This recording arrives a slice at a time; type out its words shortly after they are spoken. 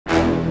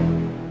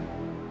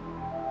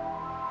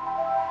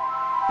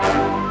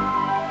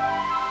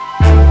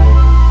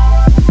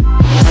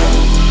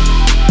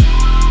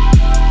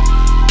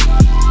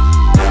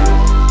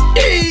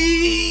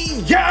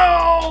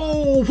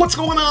What's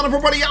going on,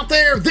 everybody out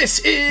there? This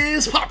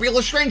is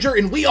Popular Stranger,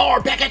 and we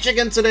are back at you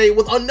again today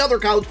with another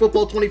College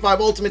Football 25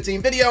 Ultimate Team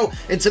video.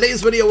 In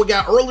today's video, we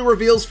got early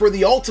reveals for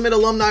the Ultimate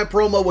Alumni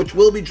promo, which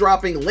will be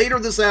dropping later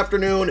this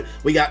afternoon.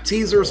 We got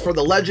teasers for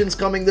the Legends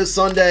coming this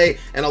Sunday,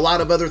 and a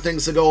lot of other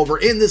things to go over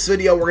in this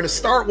video. We're going to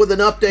start with an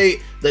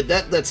update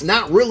that's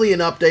not really an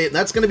update, and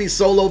that's going to be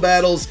solo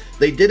battles.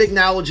 They did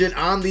acknowledge it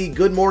on the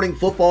Good Morning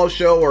Football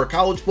show, or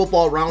College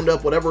Football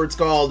Roundup, whatever it's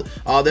called,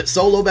 that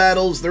solo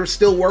battles, they're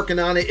still working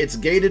on it. It's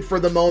gated for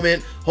the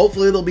moment.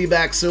 Hopefully it'll be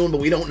back soon, but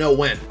we don't know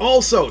when.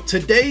 Also,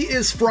 today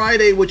is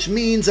Friday, which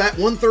means at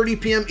 1:30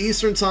 p.m.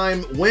 Eastern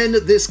time, when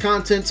this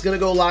content's going to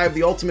go live,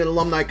 the Ultimate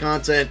Alumni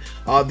content,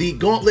 the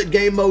Gauntlet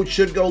game mode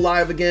should go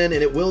live again,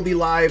 and it will be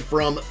live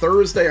from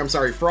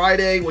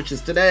Friday, which is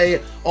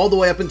today, all the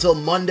way up until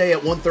Monday at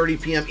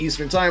 1:30 p.m.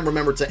 Eastern time.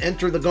 Remember, to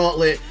enter the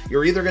Gauntlet,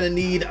 you're either going to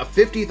need a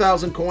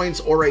 50,000 coins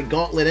or a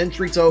Gauntlet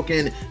entry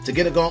token. To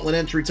get a Gauntlet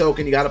entry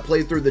token, you got to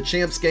play through the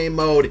Champs game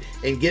mode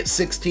and get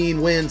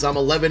 16 wins. I'm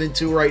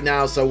 11-2 right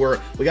now, so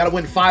we got to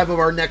win 5 of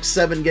our next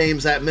 7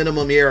 games at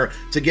minimum here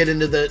to get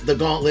into the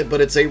Gauntlet, but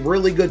it's a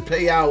really good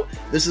payout.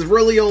 This is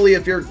really only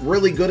if you're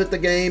really good at the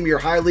game, you're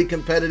highly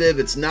competitive.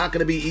 It's not going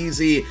to be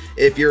easy.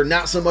 If you're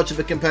not so much of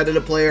a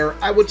competitive player,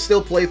 I would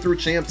still play through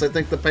Champs. I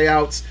think the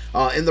payouts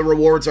and the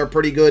rewards are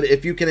pretty good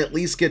if you can at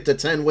least get to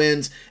 10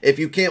 wins. If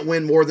you can't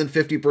win more than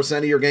 50%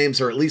 of your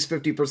games, or at least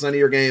 50% of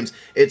your games,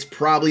 it's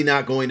probably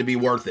not going to be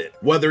worth it.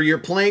 Whether you're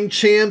playing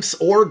Champs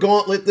or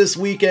Gauntlet this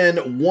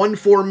weekend, one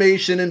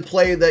formation in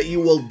play that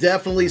you will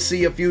definitely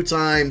see a few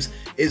times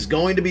is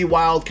going to be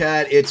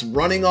Wildcat. It's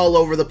running all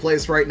over the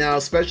place right now,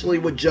 especially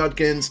with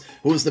Judkins,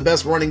 who is the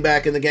best running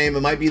back in the game.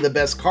 It might be the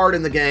best card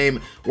in the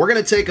game. We're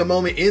going to take a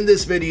moment in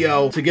this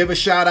video to give a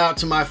shout out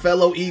to my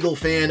fellow Eagle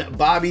fan,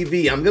 Bobby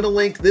V. I'm going to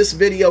link this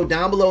video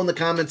down below in the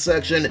comment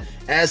section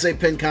as a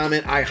pinned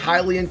comment. I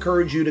highly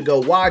encourage you to go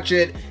watch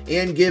it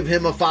and give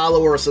him a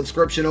follow or a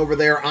subscription over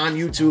there on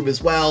YouTube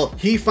as well.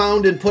 He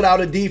found and put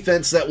out a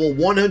defense that will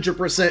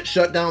 100%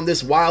 shut down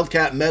this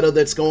Wildcat meta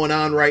that's going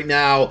on right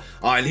now.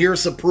 And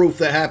here's some proof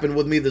that happened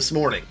with me this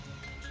morning.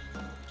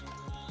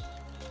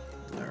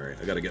 All right,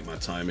 I got to get my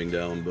timing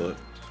down, but...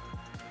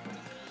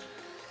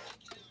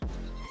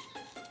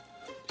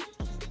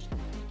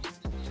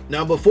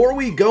 Now, before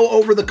we go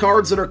over the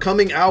cards that are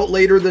coming out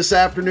later this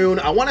afternoon,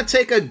 I want to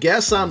take a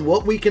guess on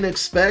what we can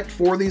expect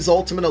for these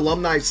Ultimate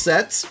Alumni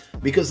sets,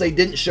 because they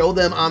didn't show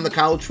them on the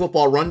College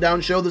Football Rundown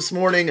show this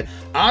morning.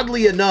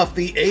 Oddly enough,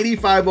 the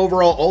 85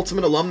 overall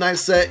Ultimate Alumni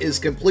set is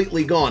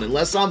completely gone.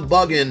 Unless I'm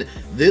bugging,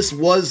 this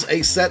was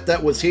a set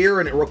that was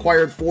here, and it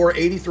required 4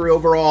 83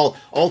 overall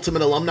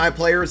Ultimate Alumni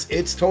players.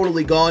 It's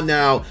totally gone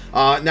now.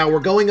 Now we're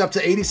going up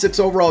to 86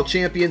 overall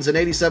champions and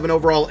 87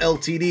 overall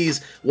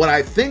LTDs. What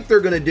I think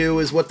they're going to do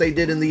is what they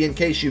did in the In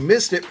Case You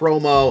Missed It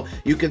promo.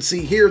 You can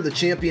see here the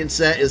champion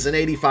set is an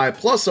 85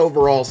 plus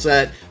overall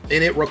set,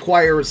 and it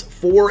requires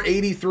 4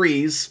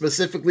 83s,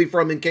 specifically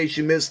from In Case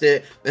You Missed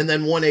It, and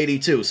then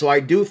 182. So I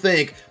do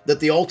think that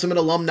the Ultimate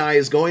Alumni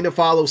is going to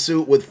follow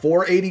suit with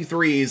 4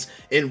 83s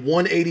and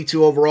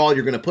 182 overall.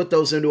 You're going to put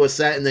those into a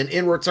set, and then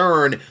in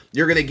return,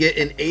 you're going to get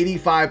an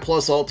 85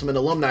 plus Ultimate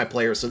Alumni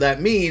player. So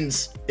that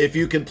means if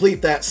you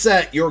complete that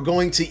set, you're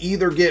going to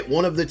either get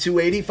one of the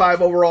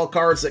 285 overall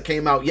cards that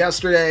came out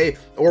yesterday,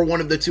 or one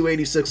of the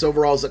 286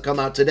 overalls that come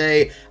out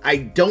today. I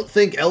don't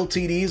think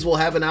LTDs will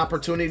have an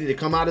opportunity to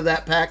come out of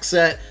that pack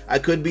set. I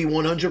could be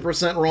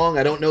 100% wrong.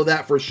 I don't know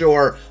that for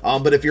sure.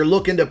 But if you're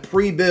looking to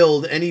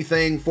pre-build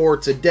anything for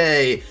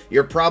today,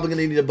 you're probably going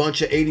to need a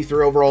bunch of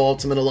 83 overall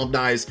Ultimate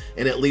Alumni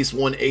and at least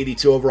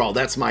 182 overall.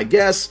 That's my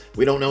guess.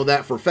 We don't know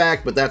that for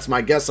fact, but that's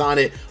my guess on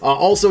it.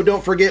 Also,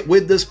 don't forget,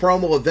 with this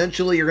promo,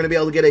 eventually you're going to be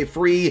able to get a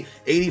free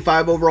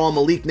 85 overall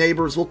Malik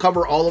Neighbors. We'll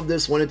cover all of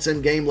this when it's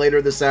in game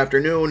later this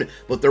afternoon,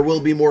 but there will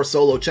be more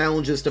solo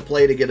challenges to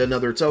play to get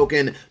another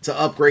token to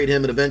upgrade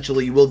him, and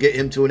eventually you will get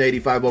him to an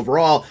 85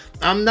 overall.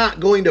 I'm not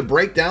going to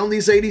break down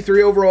these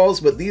 83 overalls,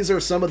 but these are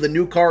some of the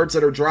new cards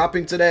that are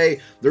dropping today.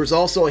 There's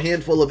also a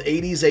handful of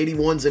 80s,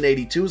 81s, and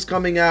 82s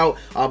coming out,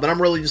 but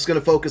I'm really just going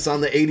to focus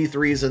on the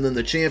 83s and then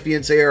the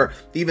champions here.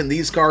 Even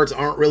these cards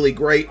aren't really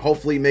great.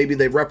 Hopefully, maybe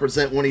they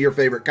represent one of your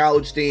favorite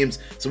college teams.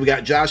 So we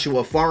got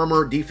Joshua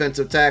Farmer,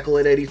 defensive tackle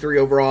at 83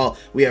 overall.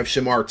 We have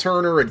Shamar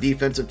Turner, a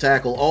defensive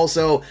tackle,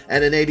 also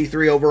at an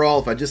 83 overall.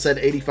 If I just said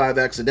 85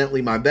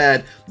 accidentally, my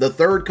bad. The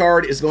third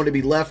card is going to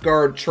be left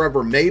guard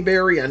Trevor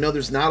Mayberry. I know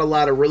there's not a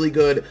lot of really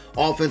good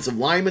offensive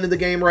linemen in the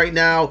game right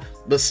now,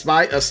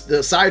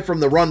 aside from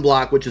the run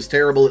block, which is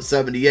terrible at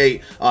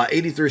 78,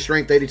 83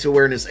 strength, 82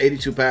 awareness,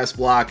 82 pass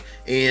block,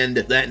 and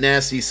that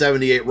nasty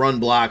 78 run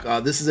block.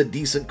 This is a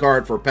decent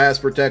card for pass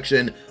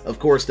protection, of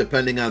course,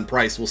 depending on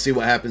price. We'll see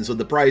what happens with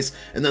the price.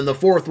 And then the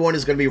fourth one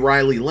is going to be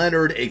Riley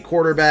Leonard, a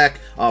quarterback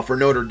for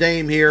Notre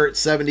Dame here,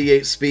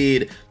 78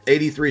 speed,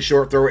 83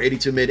 short throw,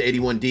 82 mid,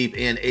 81 deep,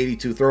 and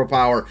 82 throw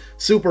power.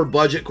 Super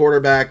budget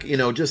quarterback. You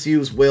know, just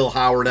use Will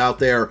Howard out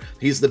there.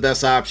 He's the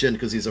best option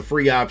because he's a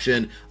free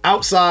option.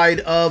 Outside,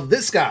 side of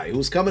this guy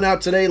who's coming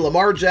out today,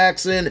 Lamar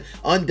Jackson,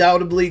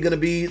 undoubtedly going to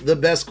be the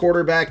best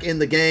quarterback in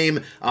the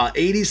game.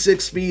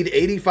 86 speed,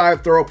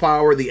 85 throw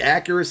power. The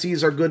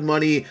accuracies are good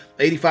money.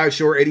 85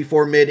 short,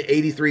 84 mid,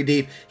 83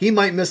 deep. He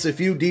might miss a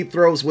few deep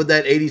throws with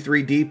that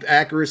 83 deep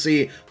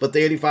accuracy, but the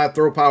 85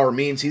 throw power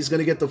means he's going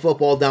to get the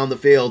football down the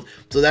field,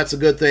 so that's a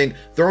good thing.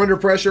 Throw under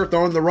pressure,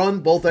 throwing the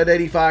run, both at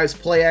 85s,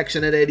 play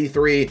action at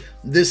 83.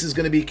 This is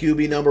going to be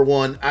QB number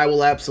 1. I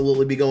will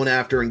absolutely be going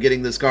after and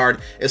getting this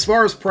card. As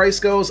far as price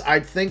goes,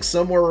 I'd think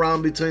somewhere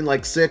around between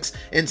like 600,000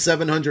 and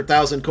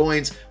 700,000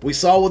 coins. We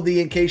saw with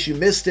the In Case You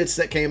Missed It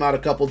that came out a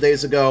couple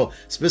days ago,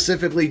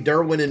 specifically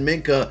Derwin and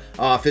Minka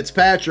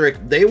Fitzpatrick,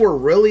 they were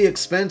really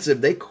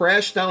expensive. They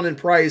crashed down in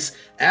price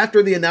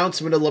after the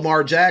announcement of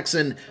Lamar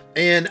Jackson,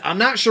 and I'm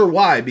not sure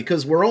why,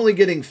 because we're only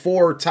getting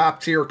 4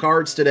 top-tier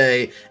cards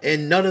today,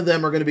 and none of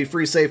them are going to be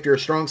free safety or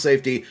strong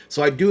safety,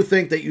 so I do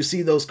think that you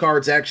see those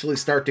cards actually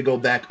start to go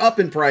back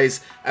up in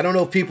price. I don't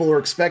know if people are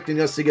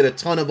expecting us to get a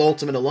ton of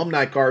Ultimate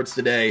Alumni cards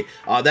today.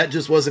 That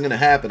just wasn't going to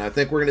happen. I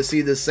think we're going to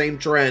see this same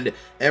trend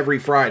every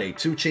Friday.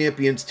 2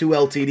 champions, 2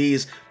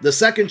 LTDs. The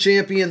second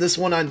champion, this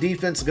one on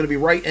defense, is going to be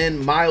right end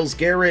Myles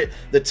Garrett,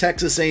 the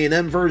Texas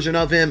A&M version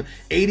of him.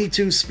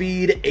 82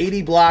 speed,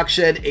 80 block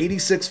shed,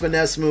 86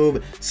 finesse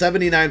move,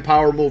 79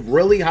 power move,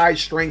 really high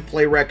strength,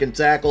 play rec, and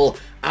tackle.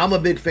 I'm a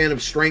big fan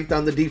of strength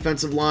on the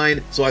defensive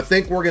line, so I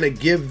think we're going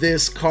to give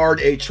this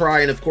card a try,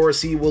 and of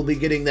course he will be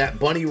getting that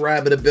bunny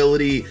rabbit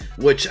ability,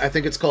 which I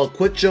think it's called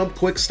quick jump,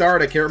 quick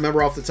start. I can't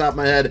remember off the top of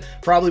my head.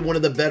 Probably one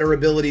of the better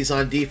abilities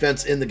on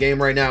defense in the game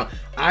right now.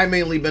 I've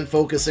mainly been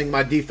focusing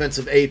my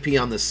defensive AP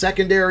on the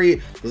secondary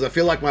because I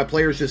feel like my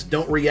players just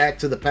don't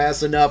react to the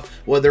pass enough,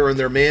 whether in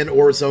their man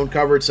or zone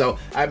coverage, so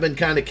I've been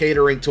kind of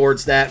catering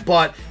towards that.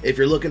 But if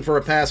you're looking for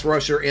a pass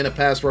rusher and a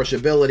pass rush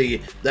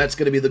ability, that's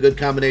going to be the good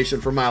combination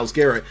for Myles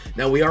Garrett.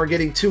 Now we are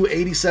getting 2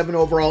 87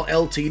 overall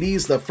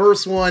LTDs. The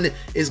first one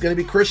is going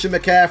to be Christian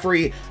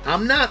McCaffrey.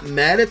 I'm not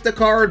mad at the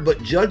card,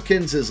 but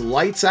Judkins is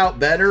lights out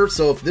better,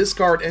 so if this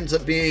card ends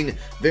up being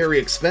very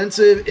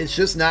expensive, it's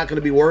just not going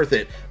to be worth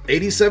it.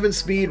 87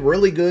 speed,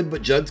 really good,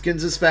 but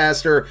Judkins is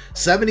faster.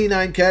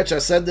 79 catch, I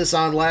said this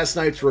on last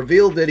night's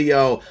reveal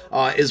video,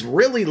 is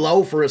really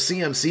low for a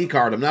CMC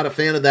card. I'm not a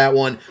fan of that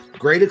one.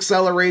 Great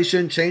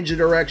acceleration, change of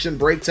direction,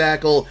 break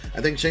tackle.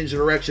 I think change of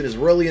direction is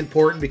really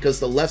important because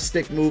the left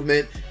stick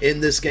movement in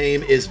this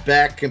game is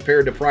back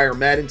compared to prior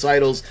Madden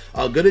titles.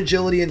 Good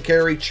agility and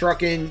carry,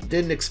 trucking.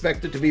 Didn't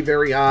expect it to be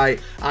very high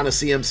on a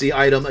CMC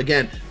item.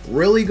 Again,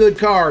 really good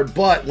card,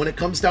 but when it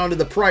comes down to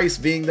the price,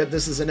 being that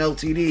this is an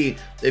LTD,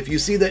 if you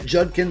see that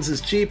Judkins is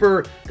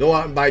cheaper, go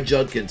out and buy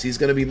Judkins. He's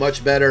going to be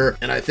much better,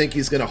 and I think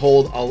he's going to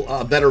hold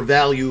a better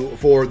value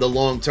for the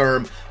long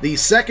term. The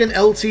second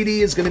LTD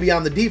is going to be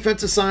on the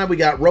defensive side. We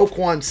got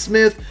Roquan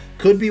Smith.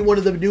 Could be one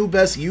of the new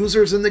best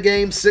users in the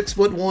game.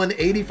 6'1",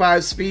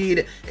 85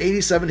 speed,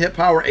 87 hit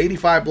power,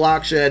 85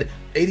 block shed,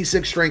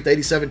 86 strength,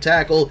 87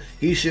 tackle.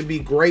 He should be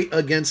great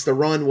against the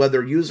run,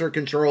 whether user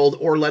controlled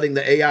or letting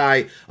the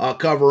AI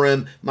cover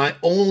him. My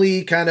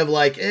only kind of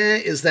like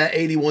is that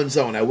 81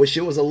 zone. I wish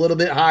it was a little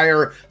bit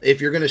higher. If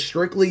you're going to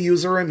strictly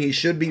user him, he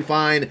should be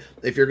fine.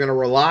 If you're going to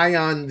rely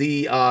on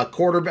the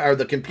quarterback or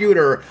the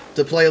computer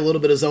to play a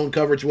little bit of zone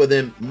coverage with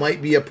him,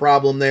 might be a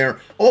problem there.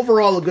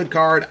 Overall, a good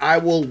card. I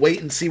will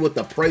wait and see what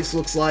the price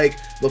looks like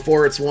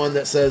before it's one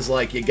that says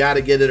like you got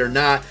to get it or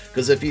not,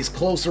 because if he's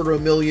closer to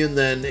 $1 million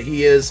than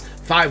he is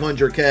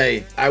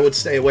 500K, I would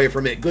stay away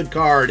from it. Good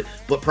card,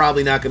 but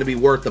probably not going to be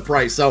worth the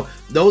price. So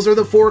those are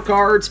the 4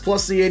 cards,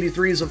 plus the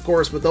 83s, of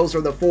course, but those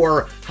are the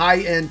 4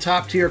 high-end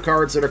top-tier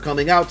cards that are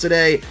coming out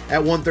today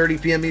at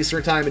 1:30 p.m.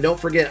 Eastern Time. And don't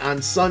forget,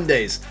 on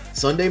Sundays,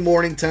 Sunday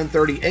morning,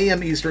 10:30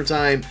 a.m. Eastern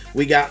Time,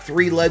 we got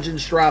 3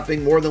 legends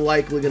dropping, more than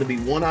likely going to be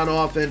 1 on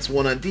offense,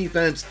 1 on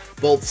defense,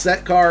 both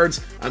set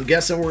cards. I'm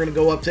guessing we're going to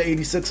go up to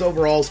 86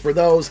 overalls for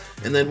those,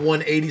 and then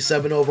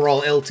 187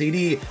 overall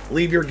LTD.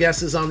 Leave your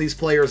guesses on these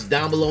players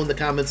down below in the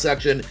comment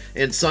section,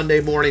 and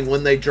Sunday morning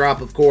when they drop,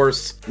 of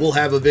course, we'll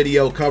have a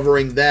video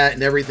covering that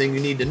and everything you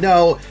need to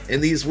know,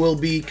 and these will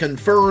be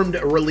confirmed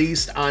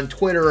released on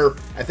Twitter.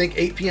 I think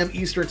 8 p.m.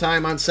 Eastern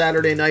Time on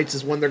Saturday nights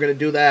is when they're going to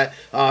do that.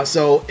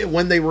 So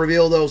when they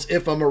reveal those,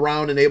 if I'm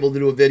around and able to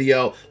do a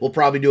video, we'll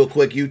probably do a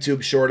quick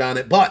YouTube short on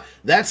it. But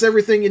that's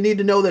everything you need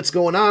to know that's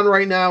going on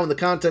right now and the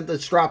content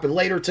that's dropping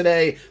later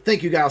today.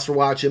 Thank you guys for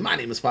watching. My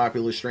name is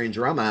Popular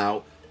Stranger. I'm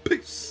out.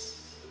 Peace.